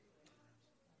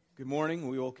Good morning.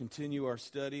 We will continue our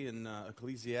study in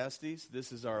Ecclesiastes.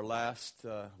 This is our last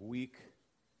week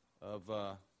of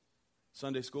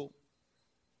Sunday school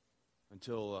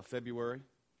until February.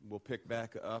 We'll pick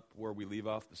back up where we leave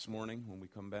off this morning when we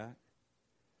come back.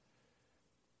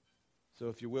 So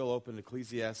if you will, open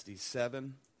Ecclesiastes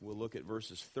 7. We'll look at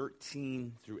verses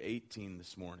 13 through 18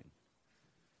 this morning.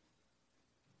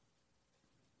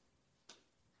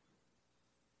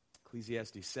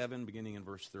 Ecclesiastes 7, beginning in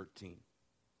verse 13.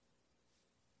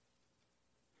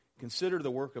 Consider the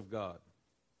work of God.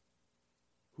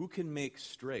 Who can make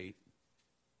straight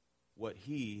what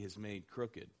he has made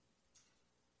crooked?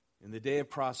 In the day of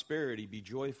prosperity, be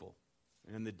joyful,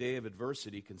 and in the day of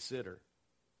adversity, consider.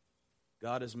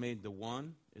 God has made the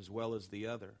one as well as the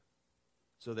other,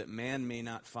 so that man may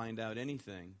not find out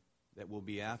anything that will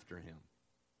be after him.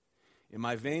 In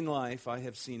my vain life, I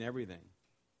have seen everything.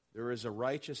 There is a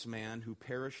righteous man who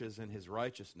perishes in his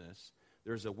righteousness.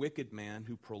 There is a wicked man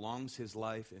who prolongs his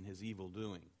life in his evil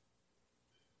doing.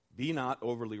 Be not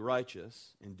overly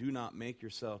righteous, and do not make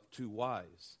yourself too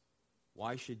wise.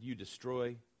 Why should you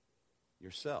destroy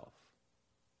yourself?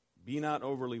 Be not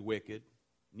overly wicked,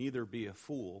 neither be a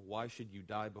fool. Why should you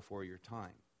die before your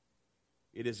time?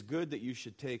 It is good that you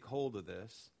should take hold of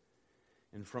this,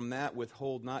 and from that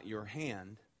withhold not your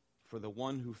hand, for the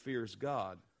one who fears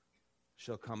God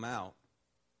shall come out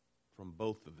from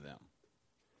both of them.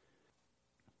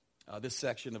 This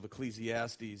section of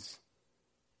Ecclesiastes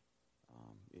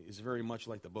is very much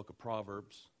like the book of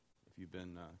Proverbs, if you've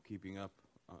been keeping up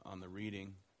on the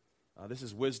reading. This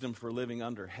is wisdom for living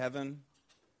under heaven.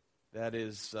 That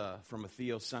is from a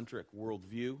theocentric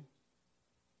worldview.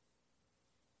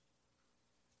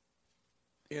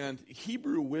 And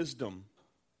Hebrew wisdom,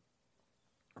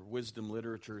 or wisdom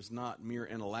literature, is not mere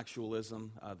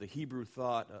intellectualism. The Hebrew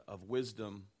thought of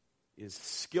wisdom is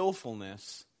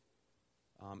skillfulness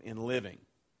in living.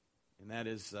 And that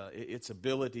is its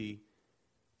ability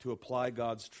to apply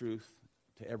God's truth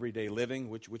to everyday living,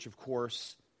 which of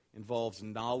course involves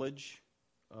knowledge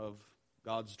of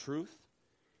God's truth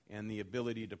and the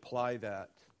ability to apply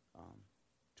that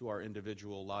to our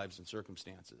individual lives and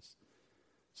circumstances.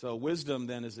 So wisdom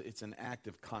then it's an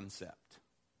active concept.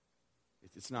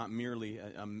 It's not merely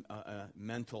a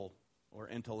mental or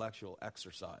intellectual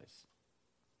exercise.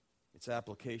 It's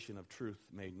application of truth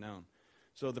made known.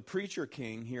 So the preacher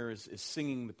king here is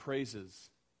singing the praises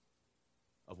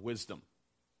of wisdom.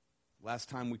 Last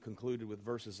time we concluded with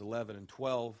verses 11 and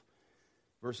 12.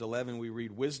 Verse 11 we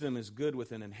read, "Wisdom is good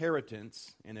with an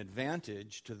inheritance, an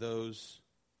advantage to those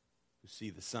who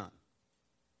see the sun."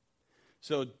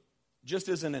 So just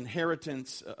as an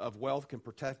inheritance of wealth can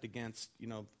protect against,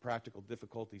 practical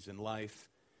difficulties in life,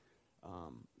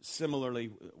 similarly,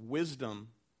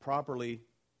 wisdom properly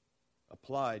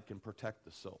applied can protect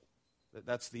the soul.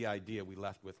 That's the idea we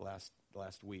left with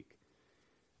last week.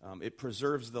 It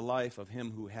preserves the life of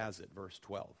him who has it, verse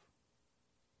 12.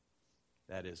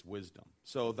 That is wisdom.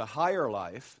 So the higher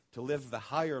life, to live the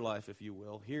higher life, if you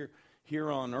will,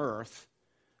 here on earth,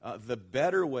 the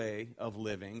better way of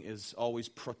living is always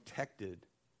protected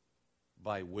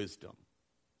by wisdom.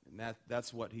 And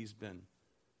that's what he's been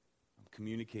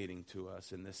communicating to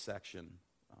us in this section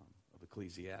of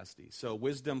Ecclesiastes. So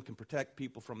wisdom can protect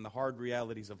people from the hard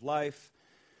realities of life,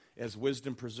 as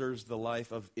wisdom preserves the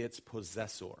life of its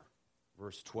possessor.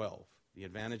 Verse 12. The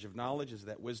advantage of knowledge is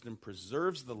that wisdom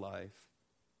preserves the life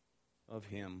of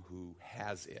him who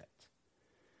has it,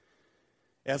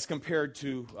 as compared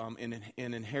to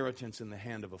an inheritance in the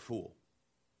hand of a fool.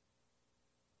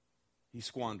 He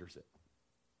squanders it.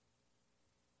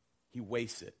 He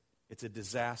wastes it. It's a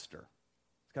disaster.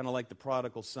 It's kind of like the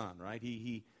prodigal son, right?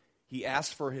 He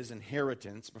asks for his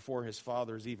inheritance before his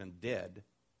father's even dead,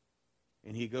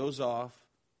 and he goes off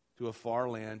to a far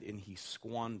land and he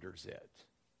squanders it.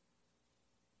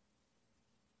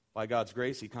 By God's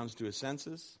grace, he comes to his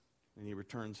senses and he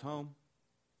returns home.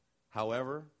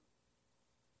 However,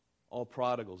 all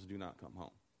prodigals do not come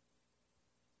home.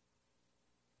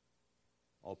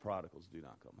 All prodigals do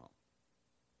not come home,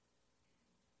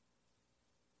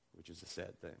 which is a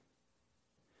sad thing.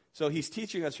 So he's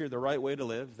teaching us here the right way to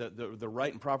live, the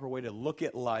right and proper way to look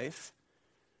at life,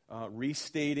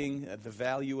 restating the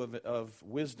value of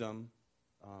wisdom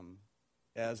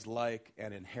as like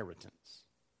an inheritance.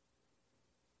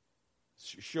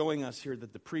 Showing us here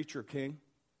that the preacher king,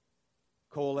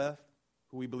 Qoheleth,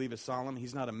 who we believe is Solomon,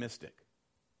 he's not a mystic.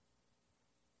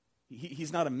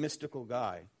 He's not a mystical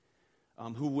guy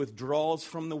who withdraws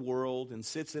from the world and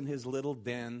sits in his little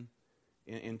den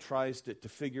and tries to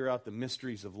figure out the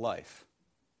mysteries of life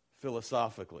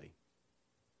philosophically.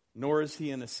 Nor is he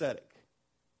an ascetic.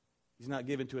 He's not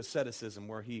given to asceticism,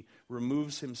 where he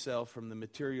removes himself from the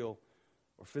material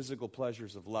or physical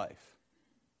pleasures of life.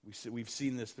 We've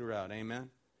seen this throughout,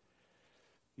 amen?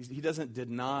 He doesn't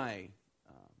deny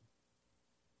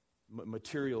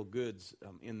material goods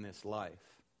in this life,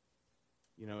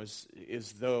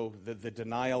 as though the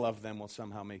denial of them will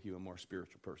somehow make you a more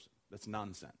spiritual person. That's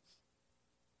nonsense.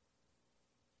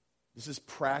 This is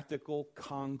practical,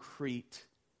 concrete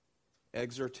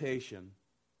exhortation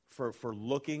for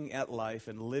looking at life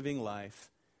and living life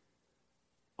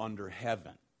under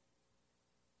heaven,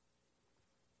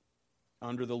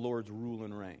 under the Lord's rule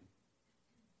and reign.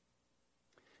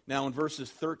 Now, in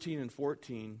verses 13 and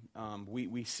 14,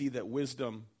 we see that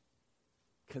wisdom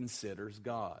considers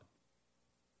God.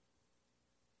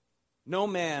 No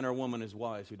man or woman is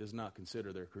wise who does not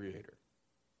consider their Creator,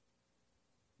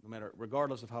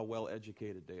 regardless of how well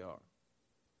educated they are.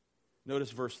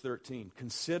 Notice verse 13.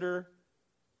 Consider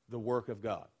the work of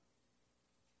God.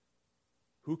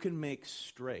 Who can make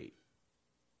straight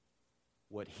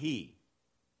what He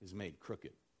has made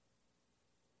crooked?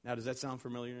 Now, does that sound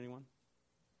familiar to anyone?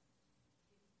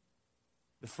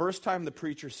 The first time the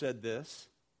preacher said this,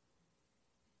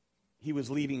 he was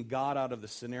leaving God out of the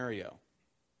scenario.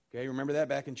 Okay, remember that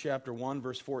back in chapter 1,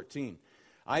 verse 14.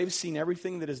 I have seen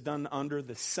everything that is done under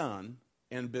the sun,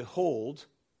 and behold,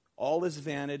 all is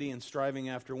vanity and striving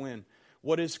after wind.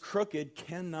 What is crooked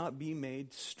cannot be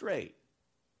made straight.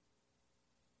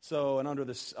 So an under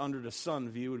the sun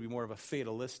view would be more of a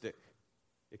fatalistic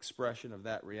expression of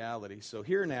that reality. So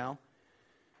here now,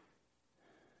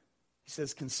 he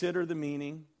says, consider the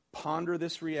meaning, ponder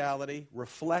this reality,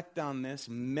 reflect on this,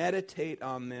 meditate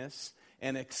on this,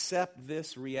 and accept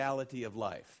this reality of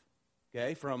life.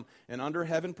 Okay, from an under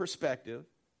heaven perspective.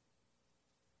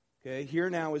 Okay, here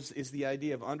now is the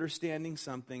idea of understanding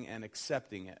something and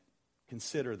accepting it.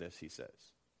 Consider this, he says.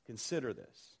 Consider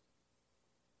this.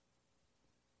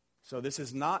 So this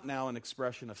is not now an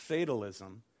expression of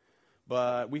fatalism,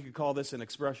 but we could call this an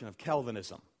expression of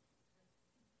Calvinism.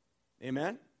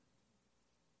 Amen?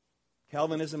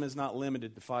 Calvinism is not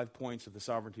limited to 5 points of the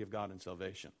sovereignty of God and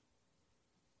salvation.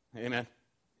 Amen?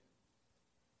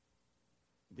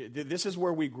 This is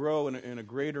where we grow in a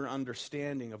greater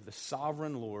understanding of the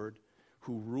sovereign Lord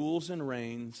who rules and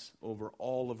reigns over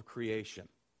all of creation.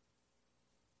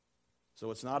 So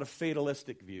it's not a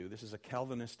fatalistic view. This is a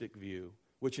Calvinistic view,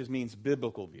 which means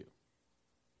biblical view.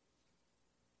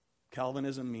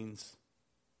 Calvinism means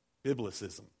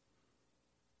biblicism.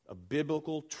 A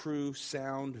biblical, true,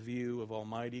 sound view of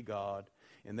Almighty God,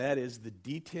 and that is the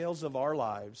details of our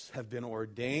lives have been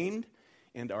ordained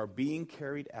and are being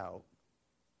carried out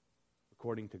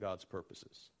according to God's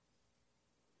purposes.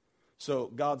 So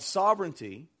God's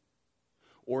sovereignty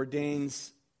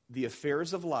ordains the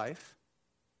affairs of life,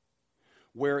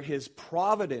 where His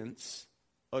providence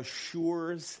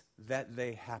assures that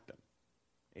they happen.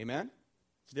 Amen?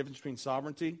 It's the difference between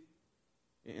sovereignty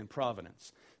and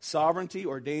providence. Sovereignty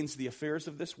ordains the affairs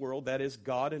of this world, that is,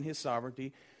 God in His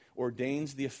sovereignty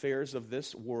ordains the affairs of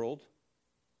this world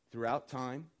throughout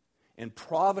time, and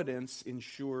providence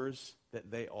ensures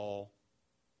that they all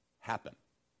happen.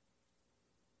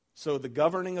 So the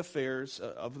governing affairs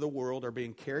of the world are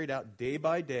being carried out day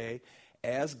by day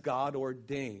as God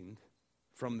ordained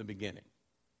from the beginning.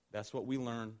 That's what we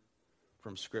learn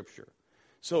from Scripture.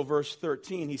 So verse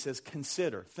 13, he says,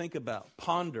 consider, think about,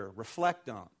 ponder, reflect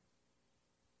on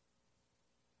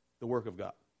the work of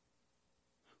God.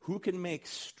 Who can make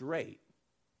straight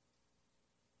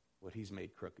what He's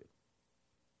made crooked?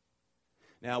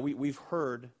 Now, we've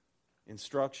heard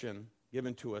instruction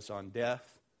given to us on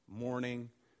death, mourning,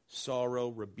 sorrow,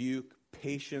 rebuke,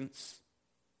 patience,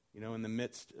 in the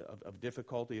midst of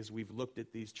difficulty as we've looked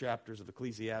at these chapters of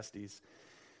Ecclesiastes.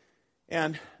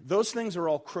 And those things are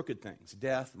all crooked things.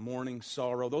 Death, mourning,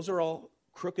 sorrow, those are all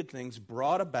crooked things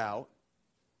brought about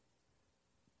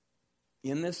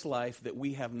in this life that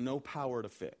we have no power to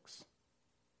fix.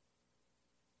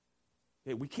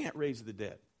 Okay, we can't raise the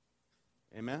dead.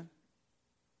 Amen?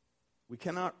 We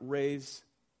cannot raise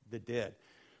the dead.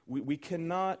 We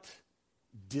cannot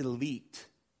delete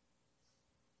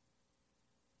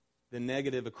the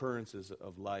negative occurrences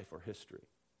of life or history.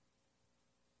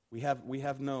 We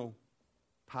have no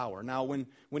power. Now,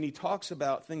 when he talks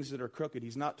about things that are crooked,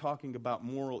 he's not talking about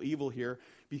moral evil here,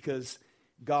 because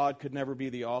God could never be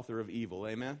the author of evil.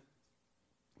 Amen?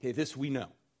 Okay, this we know.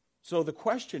 So the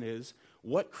question is,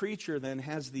 what creature then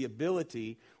has the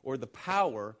ability or the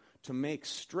power to make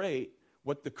straight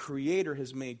what the Creator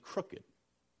has made crooked?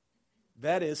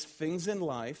 That is, things in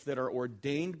life that are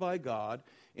ordained by God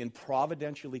and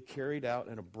providentially carried out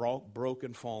in a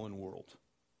broken, fallen world.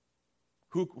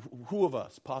 Who of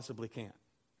us possibly can?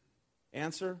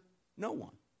 Answer, no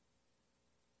one.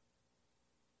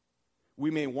 We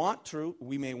may want to,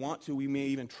 we may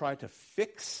even try to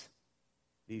fix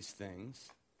these things,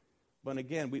 but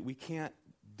again, we can't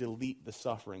delete the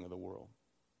suffering of the world.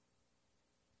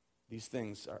 These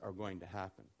things are going to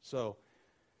happen. So,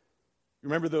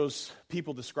 remember those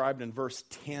people described in verse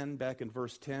 10, back in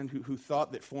verse 10, who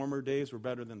thought that former days were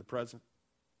better than the present?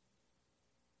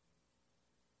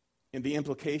 And the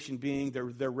implication being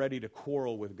they're ready to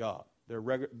quarrel with God. They're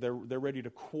ready to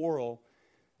quarrel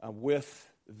with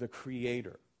the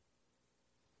Creator.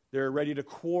 They're ready to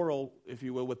quarrel, if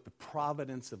you will, with the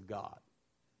providence of God.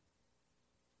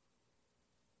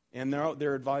 And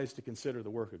they're advised to consider the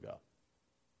work of God.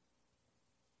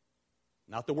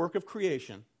 Not the work of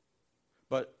creation,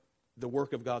 but the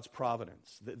work of God's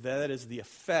providence. That is the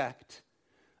effect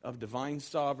of divine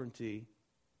sovereignty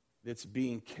that's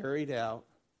being carried out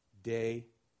day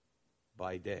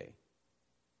by day.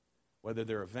 Whether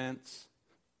they're events,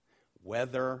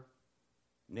 weather,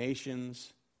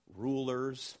 nations,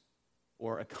 rulers,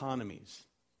 or economies.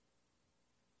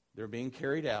 They're being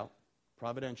carried out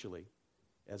providentially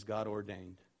as God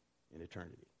ordained in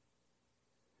eternity.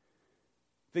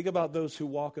 Think about those who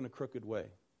walk in a crooked way.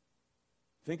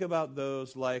 Think about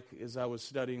those like, as I was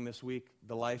studying this week,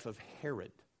 the life of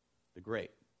Herod the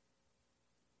Great.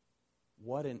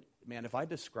 Man, if I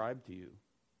described to you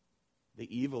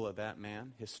the evil of that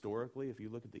man, historically, if you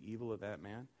look at the evil of that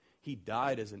man, he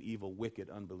died as an evil, wicked,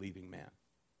 unbelieving man.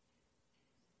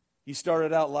 He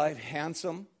started out life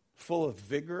handsome, full of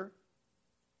vigor,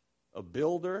 a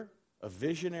builder, a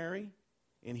visionary,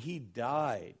 and he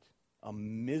died a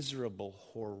miserable,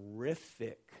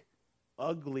 horrific,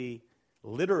 ugly,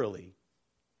 literally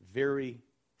very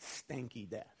stanky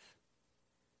death.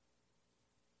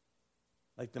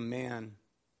 Like the man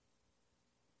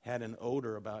had an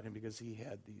odor about him because he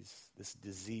had this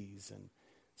disease and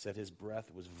said his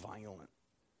breath was violent.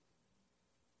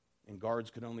 And guards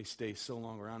could only stay so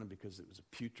long around him because it was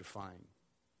a putrefying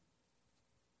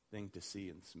thing to see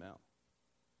and smell.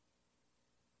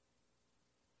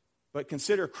 But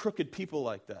consider crooked people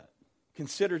like that.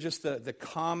 Consider just the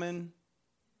common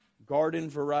garden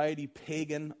variety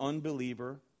pagan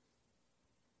unbeliever.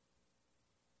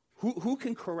 Who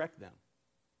can correct them?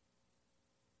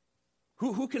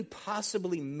 Who can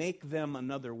possibly make them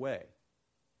another way?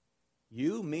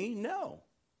 You, me? No.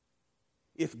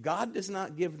 If God does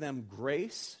not give them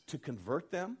grace to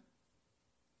convert them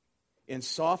and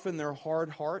soften their hard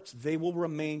hearts, they will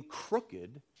remain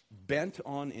crooked, bent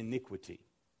on iniquity.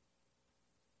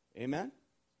 Amen?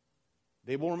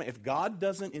 They will remain. If God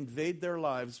doesn't invade their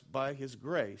lives by His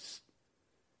grace,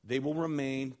 they will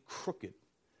remain crooked.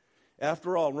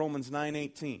 After all, Romans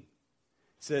 9:18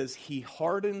 says, He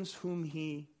hardens whom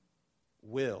He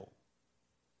will,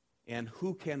 and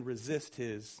who can resist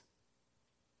His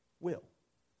will?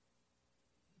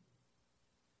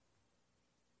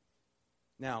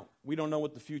 Now, we don't know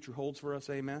what the future holds for us,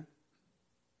 amen?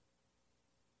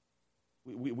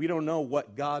 We don't know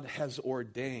what God has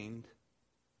ordained.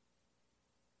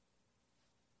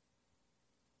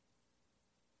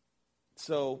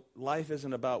 So, life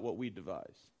isn't about what we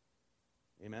devise.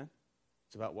 Amen?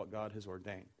 It's about what God has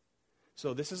ordained.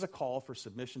 So, this is a call for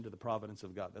submission to the providence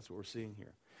of God. That's what we're seeing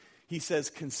here. He says,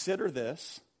 consider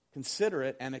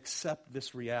it, and accept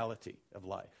this reality of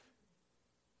life.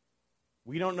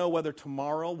 We don't know whether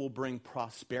tomorrow will bring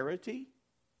prosperity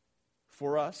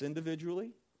for us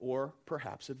individually or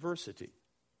perhaps adversity.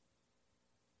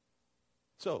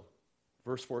 So,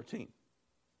 verse 14.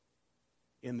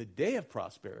 In the day of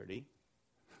prosperity,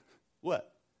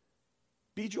 what?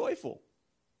 Be joyful.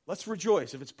 Let's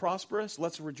rejoice. If it's prosperous,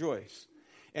 let's rejoice.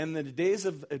 And in the days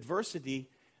of adversity,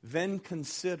 then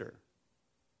consider.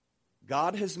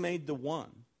 God has made the one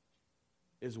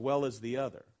as well as the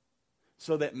other,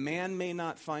 so that man may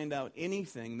not find out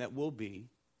anything that will be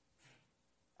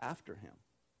after him.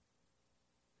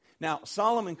 Now,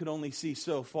 Solomon could only see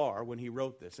so far when he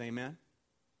wrote this, amen?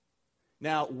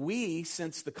 Now, we,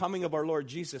 since the coming of our Lord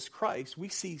Jesus Christ, we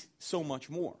see so much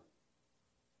more.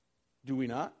 Do we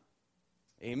not?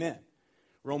 Amen.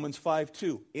 Romans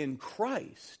 5:2, in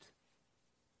Christ,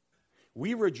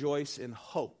 we rejoice in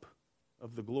hope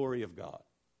of the glory of God.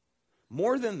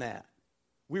 More than that,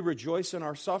 we rejoice in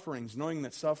our sufferings, knowing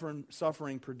that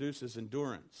suffering produces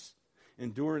endurance.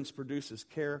 Endurance produces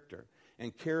character,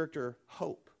 and character,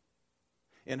 hope.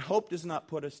 And hope does not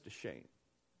put us to shame,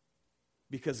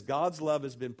 because God's love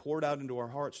has been poured out into our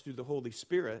hearts through the Holy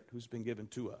Spirit who's been given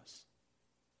to us.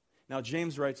 Now,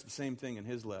 James writes the same thing in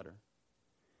his letter.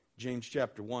 James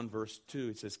chapter 1, verse 2,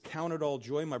 it says, "Count it all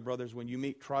joy, my brothers, when you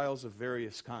meet trials of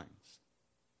various kinds.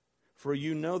 For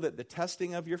you know that the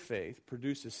testing of your faith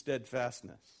produces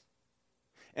steadfastness.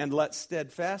 And let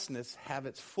steadfastness have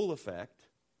its full effect,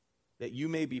 that you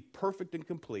may be perfect and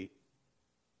complete,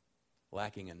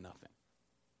 lacking in nothing."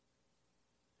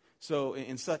 So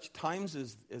in such times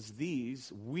as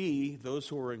these, we, those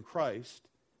who are in Christ,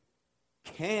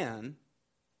 can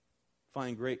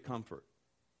find great comfort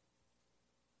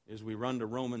as we run to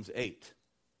Romans 8,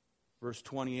 verse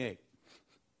 28.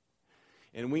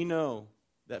 And we know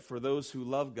that for those who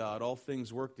love God, all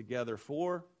things work together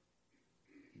for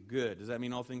good. Does that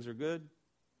mean all things are good?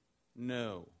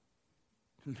 No.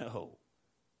 No.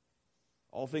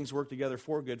 All things work together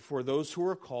for good for those who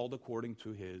are called according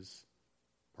to his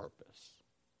purpose.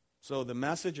 So the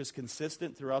message is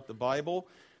consistent throughout the Bible.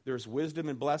 There's wisdom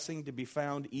and blessing to be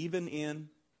found even in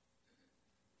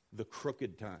the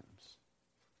crooked times.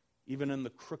 Even in the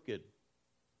crooked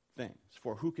things.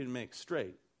 For who can make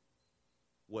straight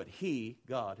what he,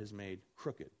 God, has made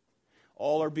crooked?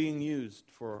 All are being used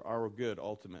for our good,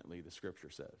 ultimately, the Scripture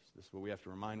says. This is what we have to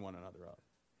remind one another of.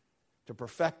 To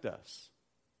perfect us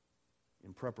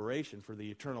in preparation for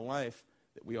the eternal life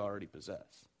that we already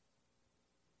possess.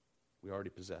 We already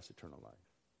possess eternal life.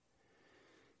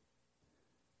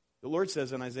 The Lord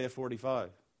says in Isaiah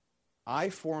 45, "I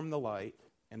form the light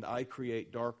and I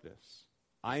create darkness.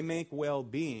 I make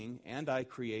well-being and I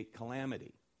create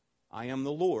calamity. I am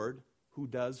the Lord who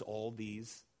does all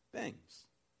these things."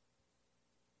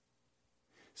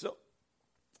 So,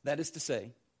 that is to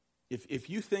say, if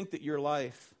you think that your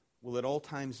life will at all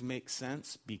times make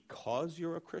sense because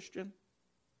you're a Christian,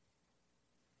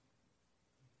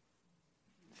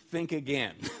 think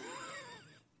again.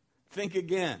 Think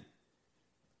again.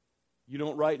 You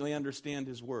don't rightly understand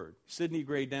his word. Sidney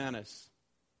Gray Danis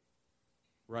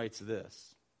writes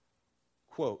this,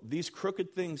 quote, "These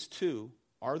crooked things too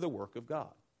are the work of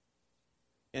God.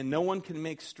 And no one can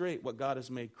make straight what God has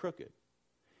made crooked.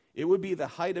 It would be the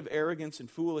height of arrogance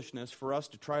and foolishness for us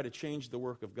to try to change the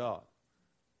work of God.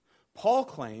 Paul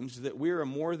claims that we are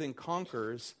more than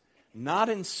conquerors, not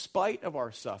in spite of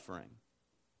our suffering,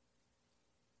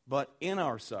 but in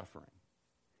our suffering.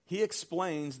 He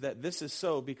explains that this is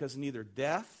so because neither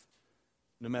death,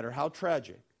 no matter how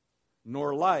tragic,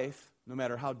 nor life, no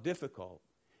matter how difficult,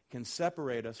 can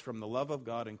separate us from the love of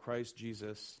God in Christ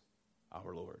Jesus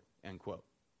our Lord." End quote.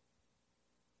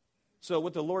 So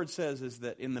what the Lord says is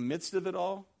that in the midst of it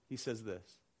all, he says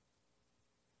this,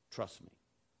 "Trust me.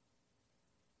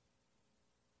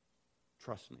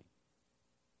 Trust me."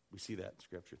 We see that in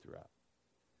Scripture throughout.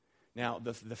 Now,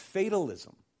 the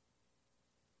fatalism,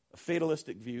 a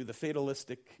fatalistic view, the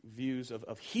fatalistic views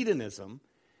of hedonism,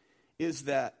 is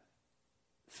that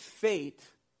fate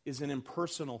is an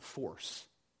impersonal force.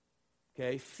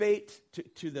 Okay? Fate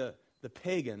to the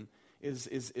pagan is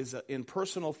an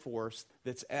impersonal force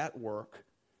that's at work,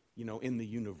 in the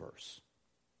universe.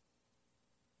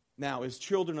 Now, as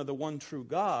children of the one true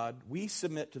God, we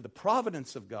submit to the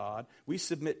providence of God, we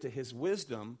submit to his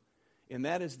wisdom, and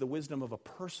that is the wisdom of a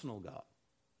personal God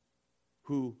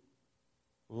who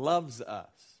loves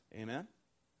us, amen?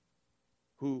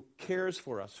 Who cares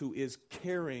for us, who is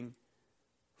caring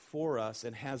for us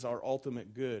and has our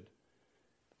ultimate good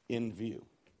in view.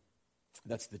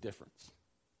 That's the difference.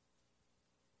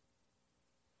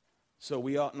 So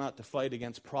we ought not to fight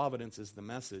against providence is the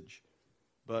message,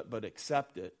 but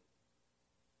accept it,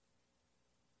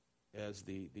 as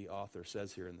the author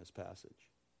says here in this passage.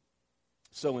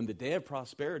 So in the day of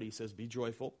prosperity, he says, be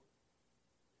joyful.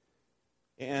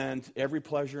 And every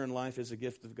pleasure in life is a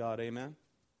gift of God, amen?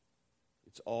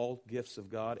 It's all gifts of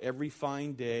God. Every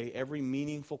fine day, every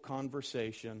meaningful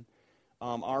conversation,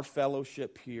 our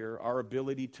fellowship here, our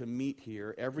ability to meet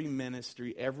here, every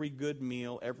ministry, every good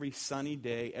meal, every sunny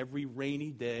day, every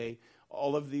rainy day,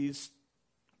 all of these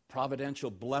providential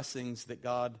blessings that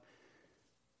God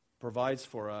provides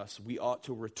for us, we ought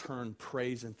to return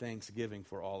praise and thanksgiving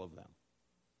for all of them.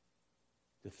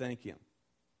 To thank him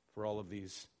for all of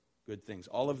these good things,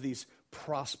 all of these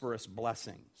prosperous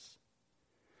blessings.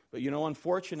 But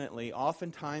unfortunately,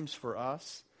 oftentimes for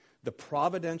us, the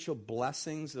providential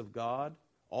blessings of God,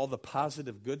 all the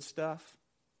positive good stuff,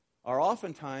 are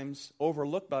oftentimes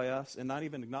overlooked by us and not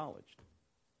even acknowledged.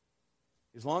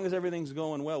 As long as everything's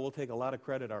going well, we'll take a lot of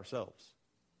credit ourselves.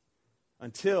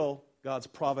 Until God's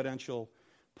providential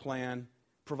plan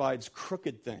provides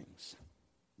crooked things.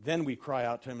 Then we cry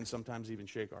out to him and sometimes even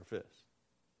shake our fists.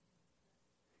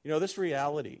 This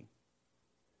reality,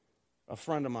 a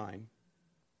friend of mine,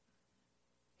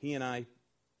 he and I,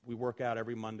 we work out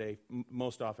every Monday,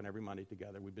 most often every Monday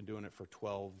together. We've been doing it for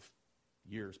 12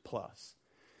 years plus.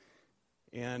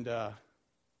 And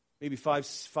maybe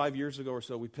five years ago or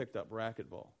so, we picked up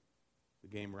racquetball, the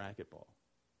game racquetball,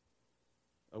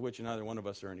 of which neither one of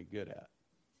us are any good at,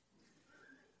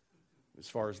 as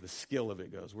far as the skill of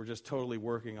it goes. We're just totally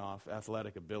working off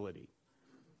athletic ability.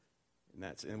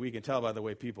 And we can tell by the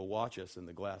way people watch us in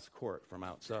the glass court from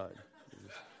outside.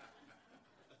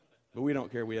 But we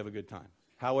don't care. We have a good time.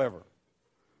 However,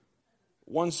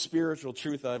 one spiritual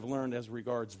truth I've learned as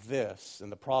regards this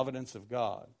and the providence of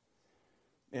God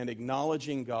and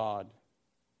acknowledging God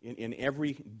in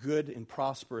every good and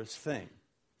prosperous thing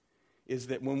is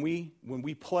that when we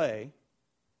play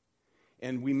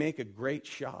and we make a great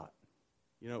shot,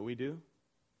 you know what we do?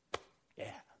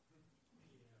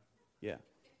 Yeah.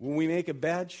 When we make a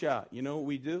bad shot, you know what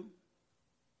we do?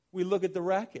 We look at the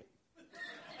racket.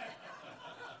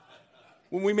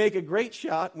 When we make a great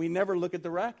shot, we never look at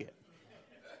the racket.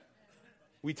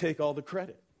 We take all the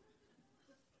credit.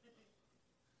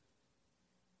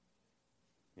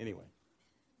 Anyway.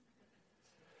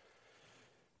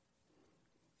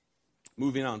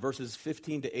 Moving on, verses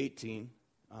 15 to 18.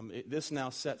 This now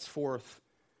sets forth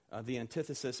the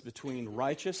antithesis between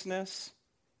righteousness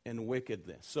and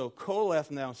wickedness. So Koheleth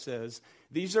now says,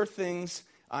 these are things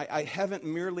I haven't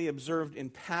merely observed in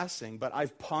passing, but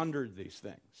I've pondered these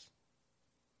things.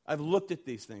 I've looked at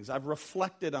these things. I've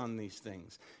reflected on these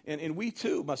things. And we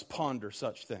too must ponder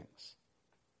such things.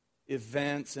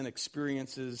 Events and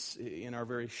experiences in our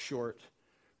very short,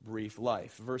 brief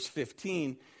life. Verse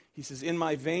 15, he says, in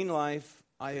my vain life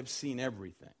I have seen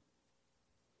everything.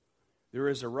 There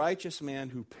is a righteous man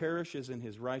who perishes in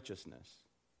his righteousness,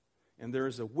 and there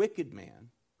is a wicked man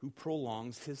who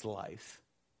prolongs his life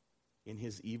in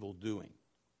his evil doing.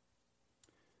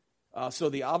 So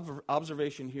the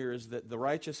observation here is that the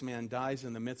righteous man dies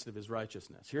in the midst of his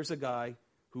righteousness. Here's a guy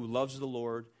who loves the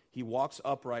Lord. He walks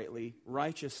uprightly,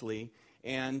 righteously,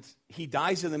 and he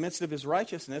dies in the midst of his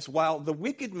righteousness, while the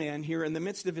wicked man here in the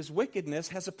midst of his wickedness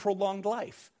has a prolonged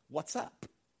life. What's up?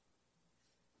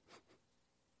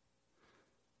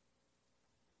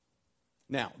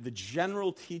 Now, the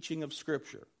general teaching of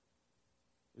Scripture,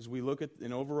 as we look at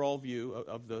an overall view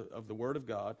of the Word of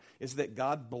God, is that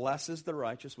God blesses the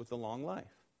righteous with a long life.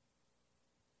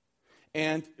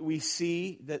 And we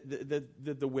see that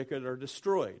the wicked are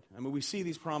destroyed. I mean, we see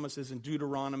these promises in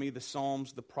Deuteronomy, the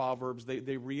Psalms, the Proverbs.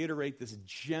 They reiterate this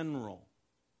general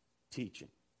teaching.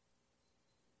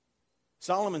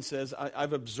 Solomon says,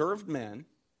 I've observed men,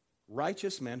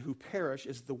 righteous men, who perish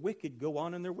as the wicked go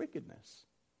on in their wickedness.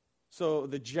 So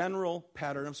the general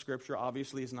pattern of Scripture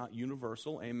obviously is not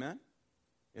universal, amen?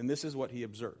 And this is what he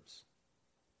observes.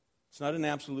 It's not an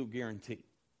absolute guarantee.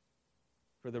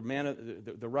 For the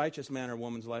righteous man or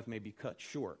woman's life may be cut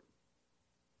short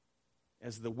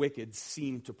as the wicked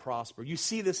seem to prosper. You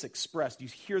see this expressed. You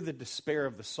hear the despair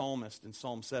of the psalmist in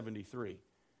Psalm 73.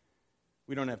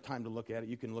 We don't have time to look at it.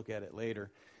 You can look at it later.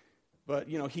 But,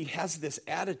 he has this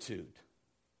attitude.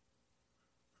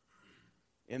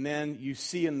 And then you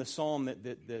see in the psalm that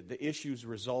the issue's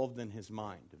resolved in his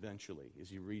mind eventually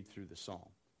as you read through the psalm.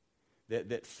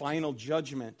 That final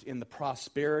judgment in the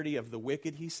prosperity of the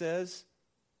wicked, he says,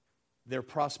 their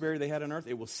prosperity they had on earth,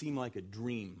 it will seem like a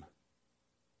dream.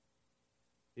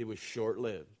 It was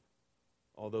short-lived,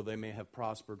 although they may have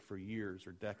prospered for years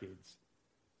or decades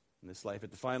in this life.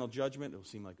 At the final judgment, it will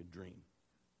seem like a dream.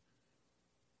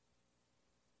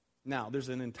 Now, there's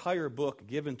an entire book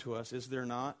given to us, is there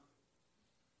not,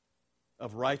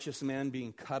 of righteous men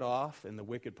being cut off and the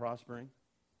wicked prospering?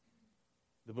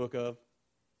 The book of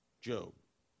Job.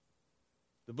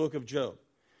 The book of Job.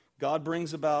 God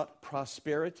brings about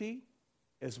prosperity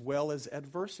as well as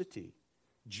adversity.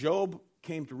 Job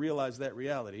came to realize that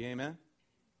reality, amen?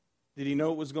 Did he know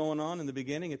what was going on in the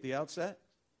beginning, at the outset?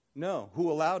 No.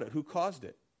 Who allowed it? Who caused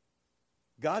it?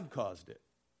 God caused it.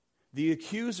 The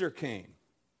accuser came.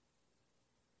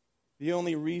 The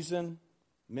only reason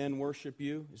men worship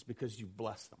you is because you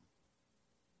bless them.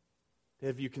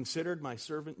 Have you considered my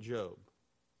servant Job?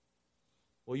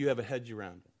 Well, you have a hedge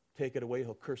around him. Take it away,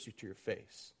 he'll curse you to your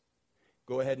face.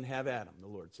 Go ahead and have at him, the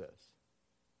Lord says.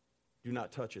 Do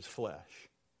not touch his flesh.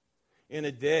 In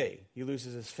a day, he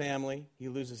loses his family, he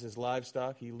loses his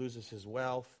livestock, he loses his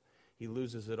wealth, he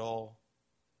loses it all.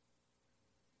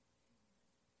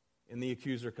 And the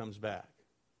accuser comes back.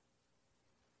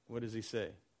 What does he say?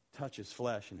 Touch his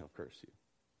flesh and he'll curse you.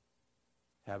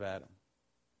 Have at him.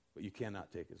 But you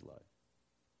cannot take his life.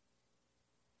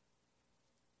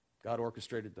 God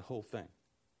orchestrated the whole thing.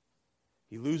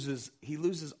 He loses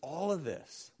all of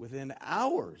this within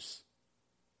hours.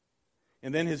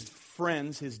 And then his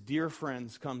friends, his dear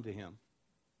friends, come to him.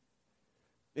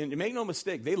 And make no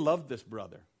mistake, they loved this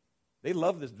brother. They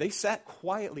loved this. They sat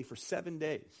quietly for 7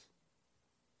 days.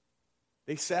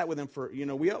 They sat with him for,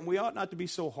 we ought not to be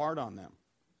so hard on them.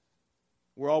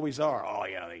 We always are. Oh,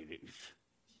 yeah,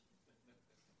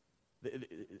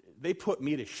 they put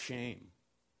me to shame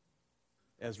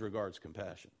as regards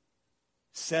compassion.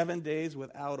 7 days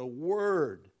without a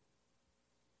word.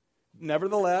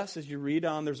 Nevertheless, as you read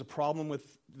on, there's a problem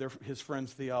with his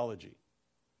friend's theology.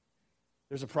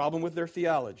 There's a problem with their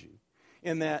theology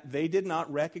in that they did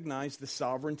not recognize the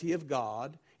sovereignty of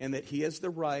God and that he has the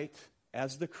right,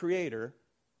 as the creator,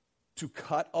 to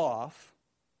cut off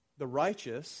the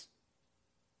righteous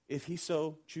if he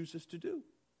so chooses to do.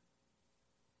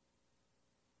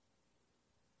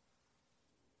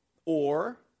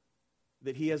 Or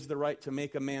that he has the right to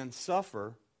make a man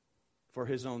suffer for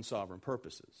his own sovereign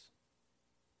purposes.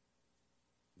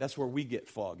 That's where we get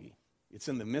foggy. It's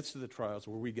in the midst of the trials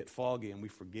where we get foggy and we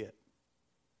forget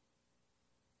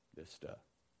this stuff.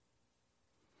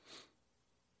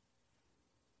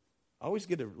 I always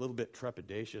get a little bit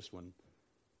trepidatious when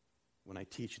I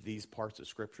teach these parts of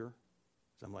Scripture.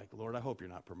 So I'm like, Lord, I hope you're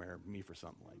not preparing me for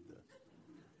something like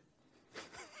this.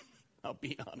 I'll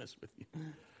be honest with you.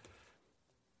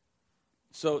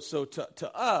 So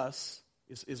to us,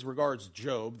 as regards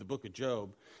Job, the book of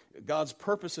Job, God's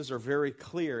purposes are very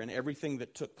clear in everything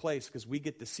that took place because we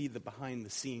get to see the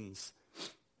behind-the-scenes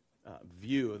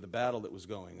view of the battle that was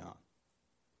going on.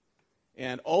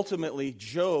 And ultimately,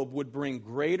 Job would bring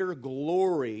greater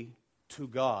glory to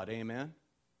God. Amen?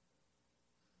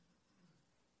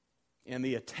 And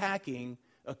the attacking,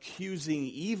 accusing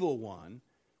evil one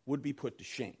would be put to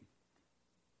shame,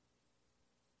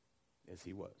 as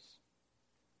he was.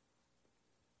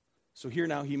 So here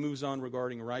now he moves on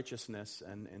regarding righteousness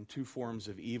and two forms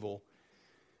of evil.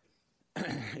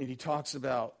 And he talks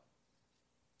about,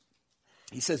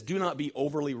 he says, do not be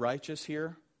overly righteous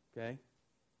here, okay?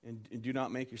 And do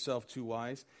not make yourself too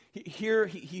wise.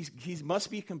 He must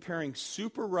be comparing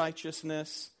super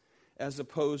righteousness as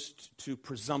opposed to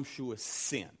presumptuous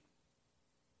sin.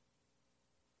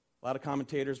 A lot of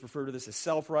commentators refer to this as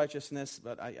self-righteousness,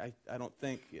 but I don't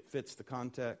think it fits the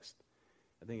context.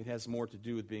 I think it has more to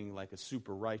do with being like a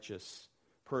super righteous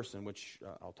person, which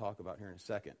I'll talk about here in a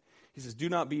second. He says, do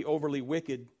not be overly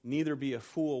wicked, neither be a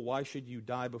fool. Why should you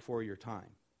die before your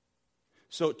time?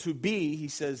 So to be, he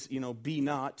says, be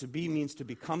not. To be means to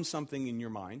become something in your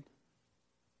mind.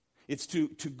 It's to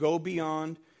go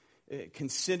beyond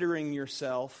considering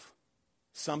yourself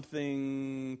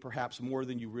something perhaps more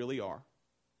than you really are.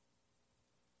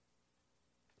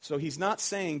 So he's not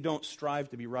saying don't strive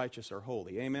to be righteous or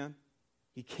holy. Amen?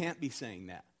 He can't be saying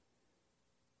that.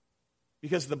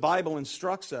 Because the Bible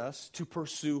instructs us to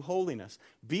pursue holiness.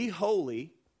 Be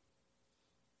holy,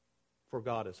 for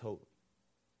God is holy.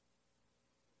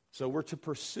 So we're to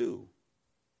pursue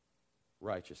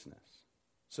righteousness.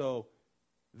 So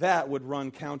that would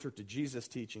run counter to Jesus'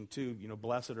 teaching too.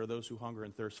 Blessed are those who hunger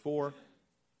and thirst for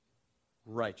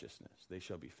righteousness. They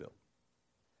shall be filled.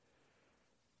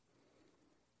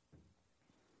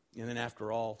 And then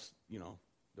after all,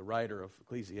 the writer of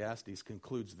Ecclesiastes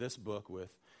concludes this book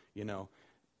with,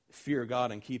 fear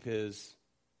God and keep his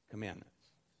commandments.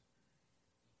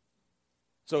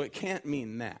 So it can't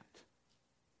mean that.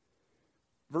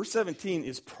 Verse 17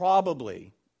 is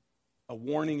probably a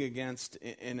warning against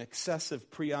an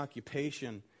excessive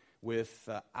preoccupation with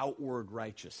outward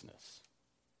righteousness.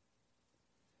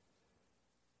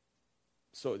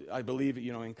 So I believe,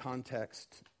 in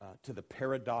context to the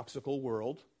paradoxical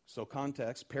world. So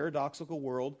context, paradoxical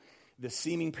world, the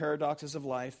seeming paradoxes of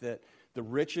life that the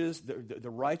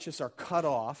righteous are cut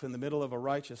off in the middle of a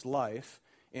righteous life,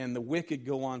 and the wicked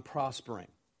go on prospering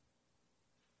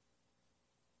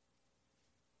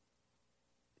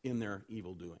in their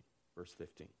evil doing. Verse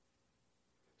 15.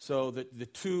 So the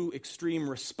two extreme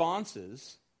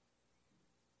responses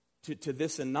to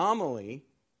this anomaly,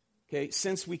 okay,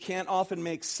 since we can't often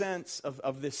make sense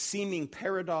of this seeming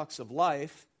paradox of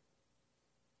life,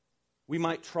 we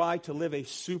might try to live a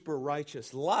super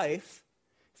righteous life,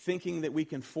 thinking that we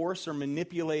can force or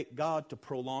manipulate God to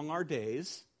prolong our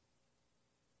days.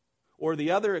 Or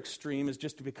the other extreme is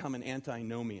just to become an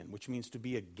antinomian, which means to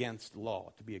be against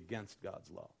law, to be against God's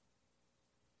law.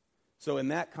 So in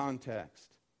that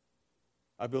context,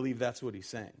 I believe that's what he's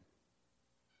saying.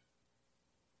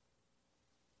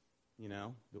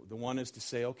 The one is to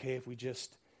say, okay,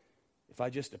 if I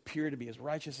just appear to be as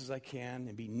righteous as I can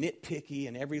and be nitpicky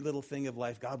in every little thing of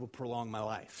life, God will prolong my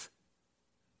life.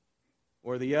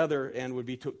 Or the other end would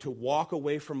be to walk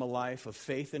away from a life of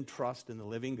faith and trust in the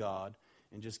living God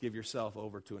and just give yourself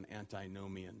over to an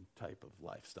antinomian type of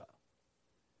lifestyle.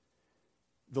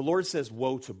 The Lord says,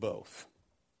 woe to both.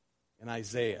 In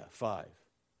Isaiah 5,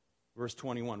 verse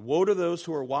 21. Woe to those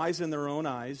who are wise in their own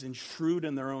eyes and shrewd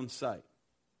in their own sight.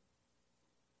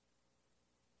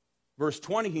 Verse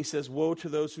 20, he says, woe to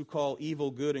those who call evil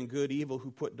good and good evil,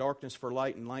 who put darkness for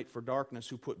light and light for darkness,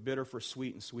 who put bitter for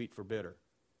sweet and sweet for bitter.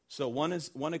 So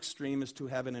one extreme is to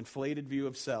have an inflated view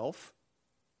of self.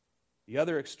 The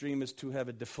other extreme is to have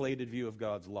a deflated view of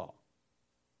God's law.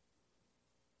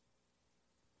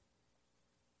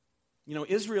 You know,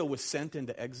 Israel was sent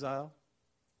into exile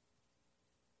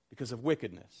because of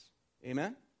wickedness.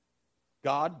 Amen?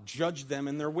 God judged them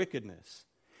in their wickedness.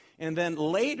 And then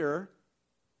later,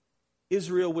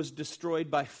 Israel was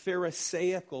destroyed by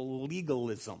Pharisaical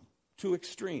legalism, two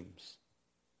extremes.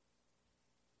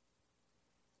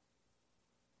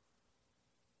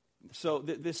 So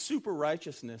this super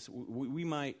righteousness, we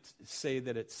might say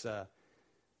that it's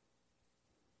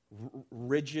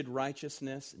rigid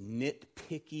righteousness,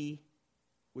 nitpicky,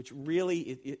 which really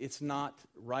it's not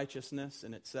righteousness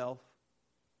in itself.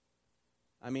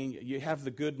 I mean, you have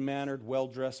the good-mannered,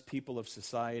 well-dressed people of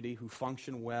society who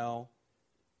function well.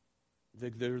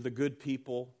 They're the good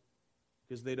people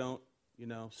because they don't,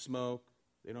 smoke,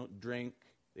 they don't drink,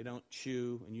 they don't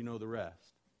chew, and you know the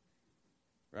rest.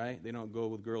 Right? They don't go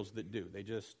with girls that do.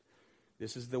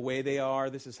 This is the way they are,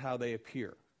 this is how they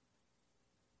appear.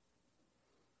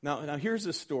 Now here's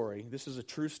a story. This is a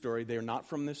true story. They are not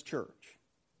from this church.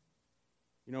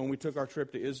 You know, when we took our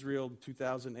trip to Israel in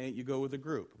 2008, you go with a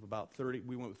group of about 30.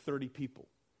 We went with 30 people.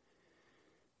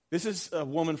 This is a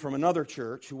woman from another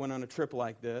church who went on a trip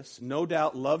like this. No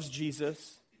doubt loves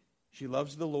Jesus. She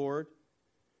loves the Lord.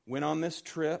 Went on this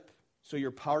trip. So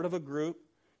you're part of a group.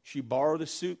 She borrowed a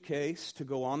suitcase to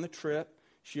go on the trip.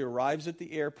 She arrives at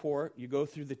the airport. You go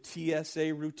through the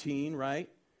TSA routine, right?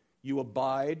 You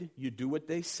abide. You do what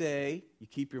they say. You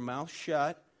keep your mouth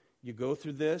shut. You go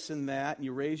through this and that, and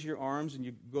you raise your arms, and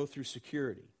you go through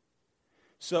security.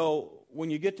 So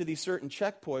when you get to these certain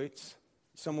checkpoints,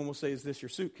 someone will say, is this your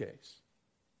suitcase?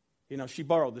 You know, she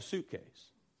borrowed the suitcase.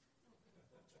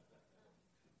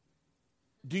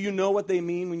 Do you know what they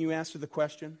mean when you answer the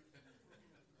question?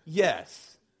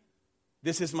 Yes,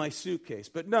 this is my suitcase.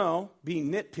 But no,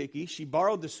 being nitpicky, she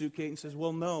borrowed the suitcase and says,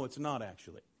 well, no, it's not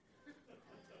actually.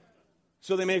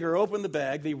 So they make her open the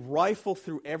bag. They rifle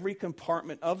through every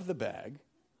compartment of the bag.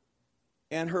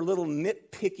 And her little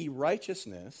nitpicky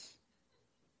righteousness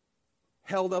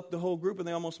held up the whole group, and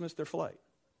they almost missed their flight.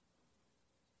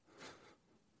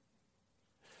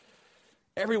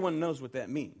 Everyone knows what that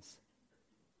means.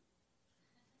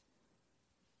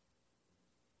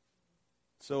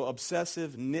 So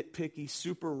obsessive, nitpicky,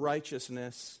 super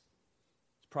righteousness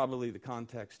is probably the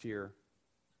context here.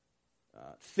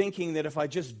 Thinking that if I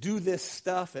just do this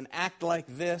stuff and act like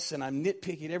this and I'm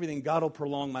nitpicky at everything, God will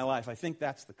prolong my life. I think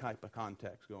that's the type of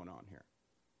context going on here.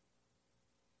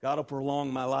 God will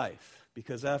prolong my life.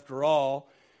 Because after all,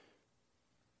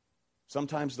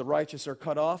 sometimes the righteous are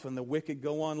cut off and the wicked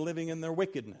go on living in their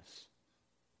wickedness.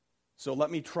 So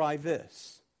let me try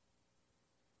this.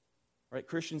 Right?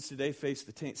 Christians today face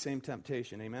the same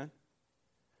temptation. Amen?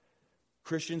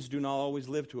 Christians do not always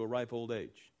live to a ripe old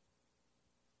age.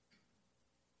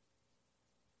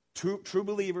 True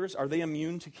believers, are they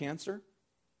immune to cancer?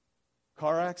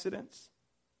 Car accidents?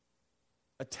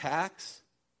 Attacks?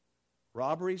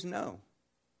 Robberies? No.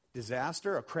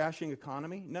 Disaster? A crashing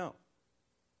economy? No.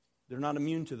 They're not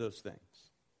immune to those things.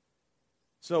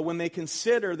 So when they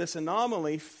consider this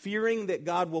anomaly, fearing that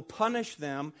God will punish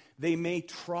them, they may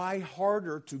try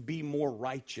harder to be more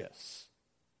righteous.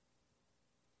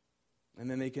 And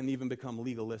then they can even become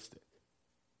legalistic.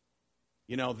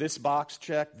 You know, this box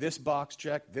checked, this box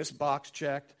checked, this box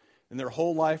checked, and their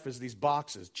whole life is these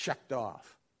boxes checked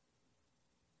off.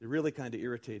 They're really kind of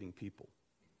irritating people.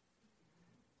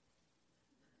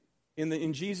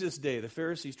 In Jesus' day, the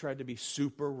Pharisees tried to be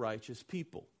super righteous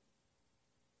people.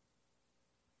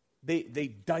 They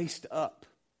diced up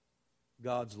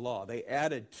God's law. They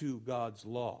added to God's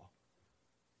law.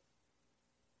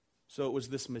 So it was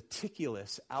this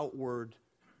meticulous outward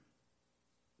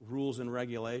rules and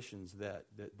regulations that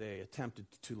they attempted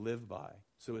to live by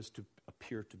so as to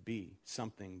appear to be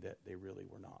something that they really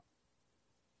were not.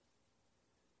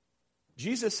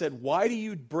 Jesus said, why do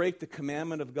you break the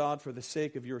commandment of God for the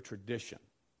sake of your tradition?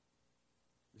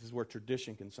 This is where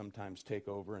tradition can sometimes take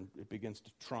over and it begins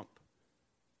to trump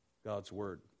God's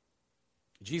word.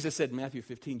 Jesus said in Matthew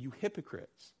 15, you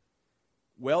hypocrites,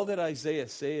 well did Isaiah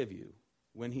say of you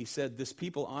when he said, this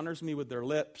people honors me with their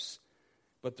lips,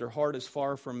 but their heart is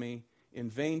far from me.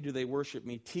 In vain do they worship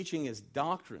me, teaching as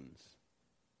doctrines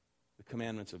the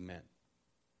commandments of men.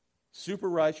 Super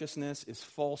righteousness is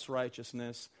false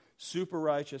righteousness. Super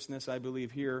righteousness, I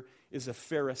believe here, is a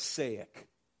Pharisaic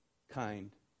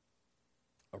kind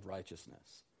of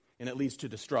righteousness. And it leads to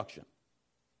destruction.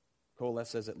 Colette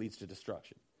says it leads to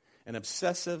destruction. An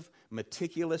obsessive,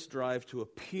 meticulous drive to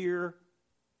appear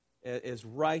as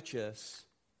righteous,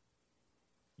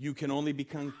 you can only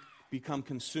become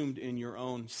consumed in your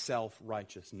own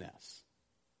self-righteousness.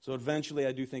 So eventually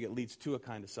I do think it leads to a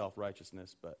kind of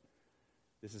self-righteousness, but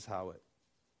this is how it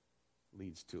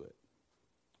leads to it,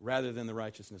 rather than the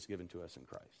righteousness given to us in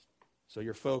Christ. So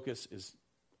your focus is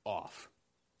off.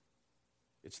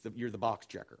 You're the box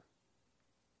checker.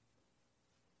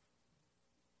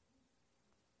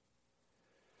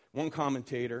 One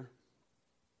commentator,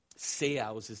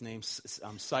 Sayao is his name,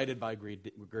 cited by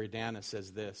Gradana,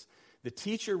 says this: the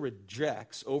teacher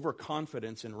rejects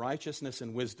overconfidence in righteousness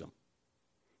and wisdom.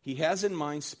 He has in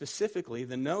mind specifically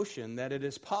the notion that it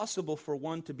is possible for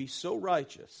one to be so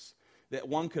righteous that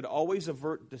one could always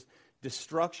avert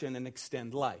destruction and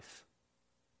extend life.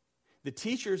 The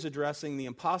teacher is addressing the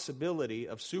impossibility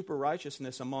of super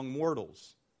righteousness among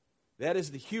mortals. That is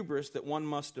the hubris that one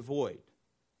must avoid.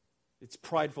 It's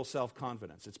prideful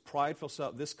self-confidence.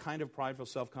 This kind of prideful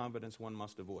self-confidence one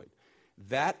must avoid.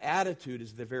 That attitude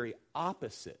is the very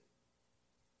opposite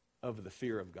of the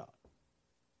fear of God.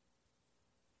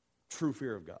 True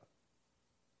fear of God.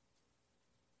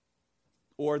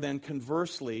 Or then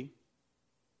conversely,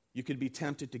 you could be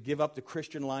tempted to give up the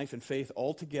Christian life and faith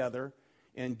altogether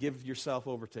and give yourself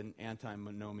over to an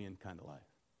antinomian kind of life.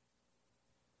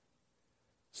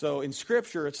 So in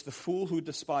Scripture, it's the fool who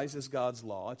despises God's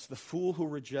law. It's the fool who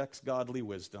rejects godly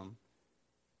wisdom.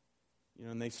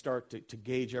 And they start to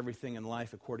gauge everything in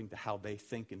life according to how they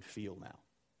think and feel now,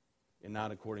 and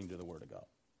not according to the Word of God.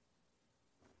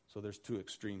 So there's two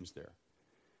extremes there.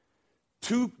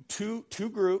 Two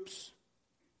groups,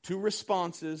 two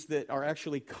responses that are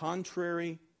actually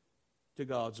contrary to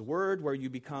God's Word, where you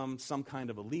become some kind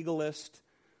of a legalist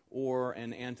or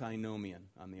an antinomian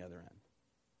on the other end.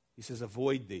 He says,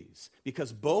 avoid these.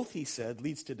 Because both, he said,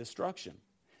 leads to destruction.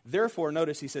 Therefore,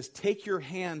 notice he says, take your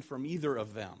hand from either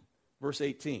of them. Verse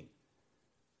 18.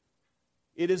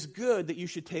 It is good that you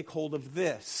should take hold of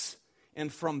this,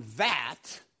 and from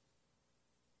that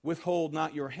withhold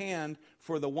not your hand,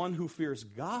 for the one who fears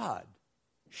God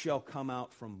shall come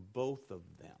out from both of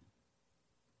them.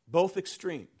 Both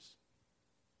extremes.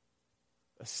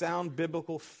 A sound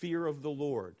biblical fear of the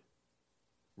Lord.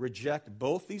 Reject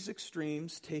both these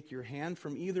extremes. Take your hand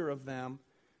from either of them.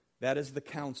 That is the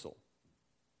counsel.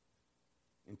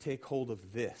 And take hold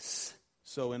of this.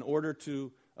 So in order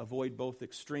to avoid both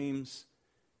extremes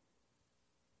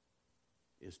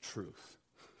is truth.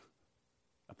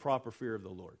 A proper fear of the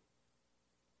Lord.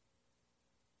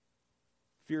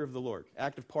 Fear of the Lord.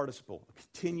 Active participle. A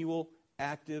continual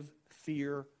active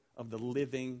fear of the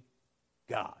living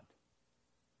God.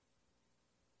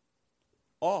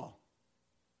 Awe.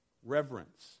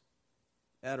 Reverence,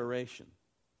 adoration,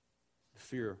 the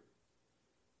fear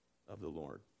of the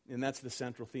Lord. And that's the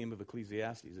central theme of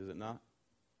Ecclesiastes, is it not?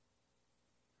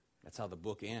 That's how the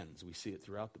book ends. We see it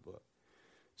throughout the book.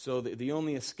 So the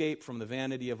only escape from the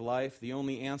vanity of life, the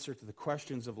only answer to the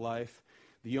questions of life,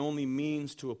 the only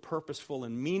means to a purposeful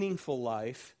and meaningful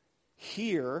life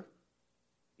here,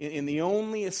 in the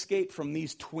only escape from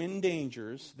these twin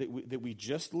dangers that we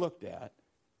just looked at,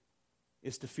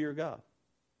 is to fear God.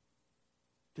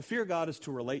 To fear God is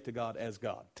to relate to God as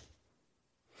God.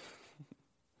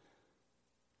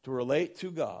 To relate to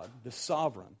God, the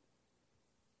sovereign,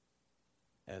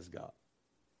 as God.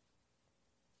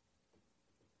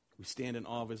 We stand in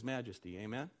awe of His majesty,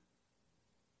 amen?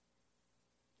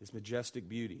 His majestic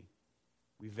beauty.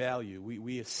 We value,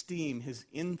 we esteem His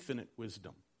infinite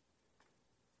wisdom.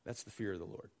 That's the fear of the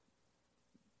Lord.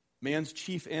 Man's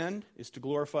chief end is to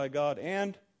glorify God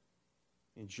and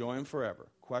enjoy Him forever.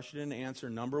 Question and answer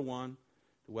number 1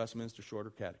 to Westminster Shorter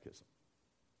Catechism.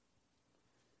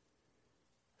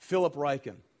 Philip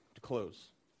Ryken, to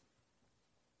close,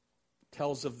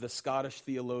 tells of the Scottish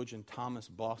theologian Thomas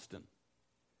Boston.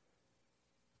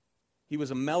 He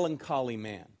was a melancholy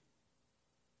man.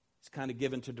 He's kind of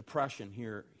given to depression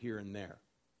here and there.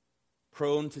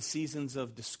 Prone to seasons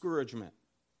of discouragement,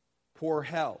 poor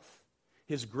health.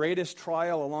 His greatest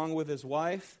trial, along with his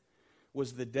wife,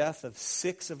 was the death of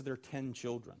 6 of their 10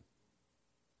 children.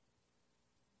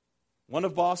 One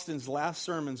of Boston's last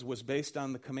sermons was based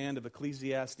on the command of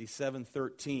Ecclesiastes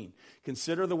 7:13.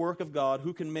 Consider the work of God,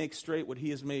 who can make straight what He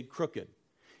has made crooked.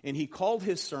 And he called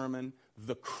his sermon,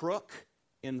 The Crook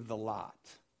in the Lot.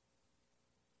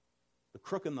 The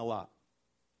crook in the lot.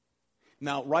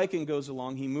 Now, Ryken goes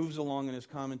along, he moves along in his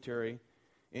commentary,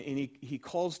 And he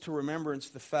calls to remembrance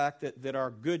the fact that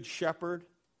our good shepherd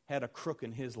had a crook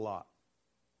in his lot.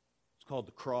 It's called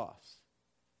the cross.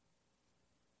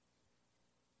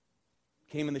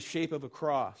 Came in the shape of a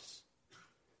cross,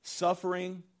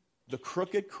 suffering the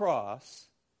crooked cross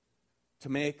to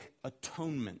make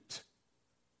atonement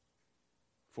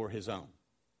for his own.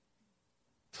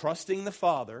 Trusting the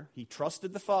Father, he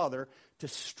trusted the Father to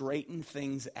straighten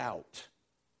things out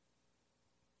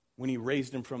when he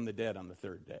raised him from the dead on the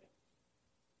third day.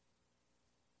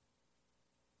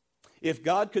 If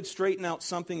God could straighten out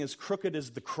something as crooked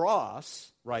as the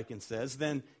cross, Ryken says,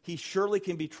 then he surely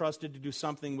can be trusted to do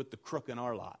something with the crook in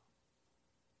our lot.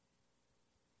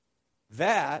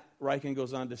 That, Ryken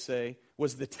goes on to say,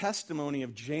 was the testimony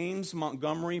of James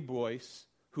Montgomery Boyce,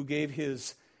 who gave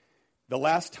the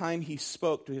last time he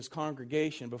spoke to his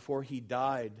congregation before he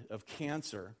died of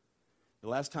cancer, the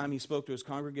last time he spoke to his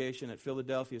congregation at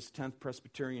Philadelphia's 10th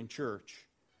Presbyterian Church,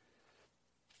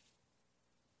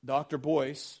 Dr.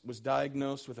 Boyce was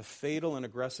diagnosed with a fatal and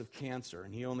aggressive cancer,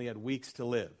 and he only had weeks to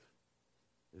live.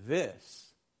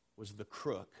 This was the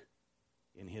crook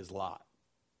in his lot.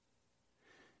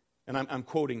 And I'm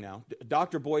quoting now.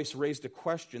 Dr. Boyce raised a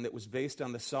question that was based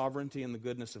on the sovereignty and the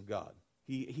goodness of God.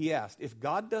 He asked, if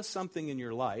God does something in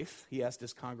your life, he asked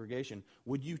his congregation,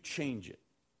 would you change it?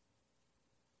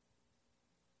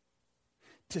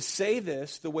 To say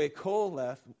this the way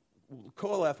Koheleth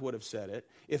would have said it,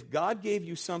 if God gave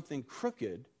you something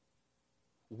crooked,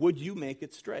 would you make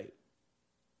it straight?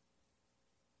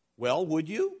 Well, would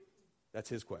you? That's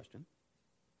his question.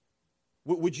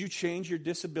 Would you change your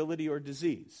disability or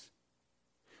disease?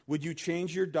 Would you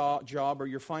change your job or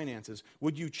your finances?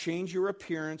 Would you change your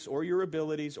appearance or your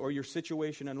abilities or your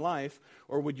situation in life?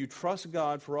 Or would you trust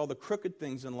God for all the crooked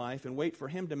things in life and wait for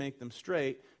him to make them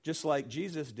straight, just like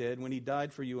Jesus did when he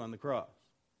died for you on the cross?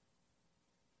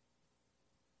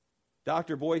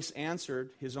 Dr. Boyce answered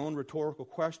his own rhetorical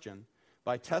question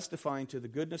by testifying to the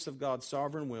goodness of God's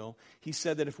sovereign will. He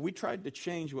said that if we tried to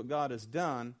change what God has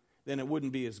done, then it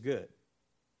wouldn't be as good.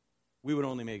 We would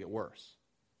only make it worse.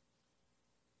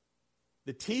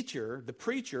 The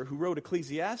preacher who wrote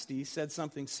Ecclesiastes said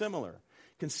something similar.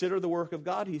 Consider the work of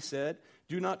God, he said.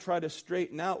 Do not try to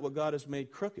straighten out what God has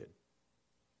made crooked.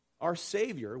 Our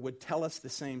Savior would tell us the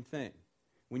same thing.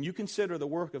 When you consider the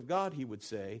work of God, he would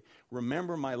say,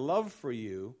 remember my love for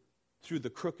you through the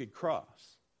crooked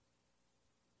cross.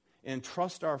 And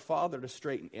trust our Father to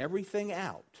straighten everything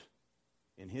out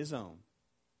in his own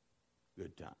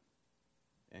good time.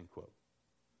 End quote.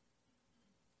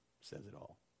 Says it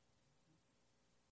all.